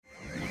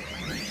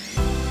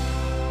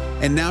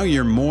And now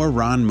your More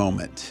Ron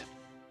moment.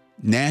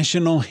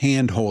 National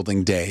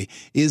Hand-Holding Day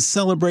is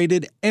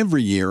celebrated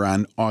every year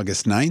on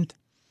August 9th.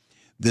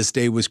 This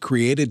day was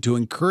created to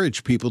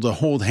encourage people to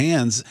hold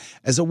hands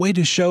as a way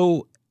to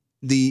show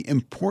the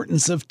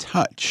importance of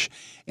touch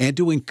and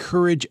to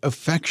encourage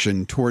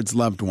affection towards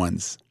loved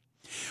ones.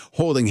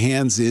 Holding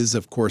hands is,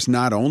 of course,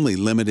 not only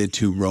limited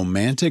to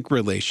romantic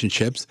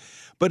relationships,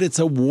 but it's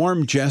a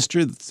warm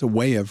gesture that's a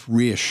way of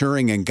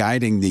reassuring and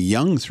guiding the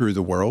young through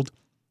the world.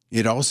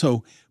 It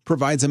also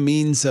provides a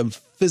means of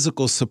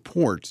physical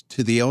support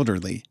to the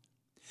elderly.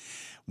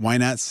 Why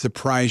not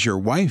surprise your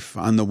wife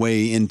on the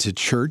way into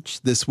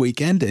church this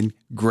weekend and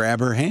grab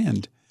her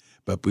hand?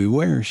 But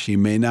beware, she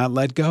may not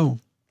let go.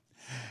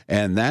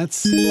 And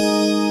that's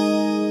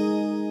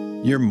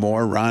your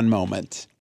More Ron moment.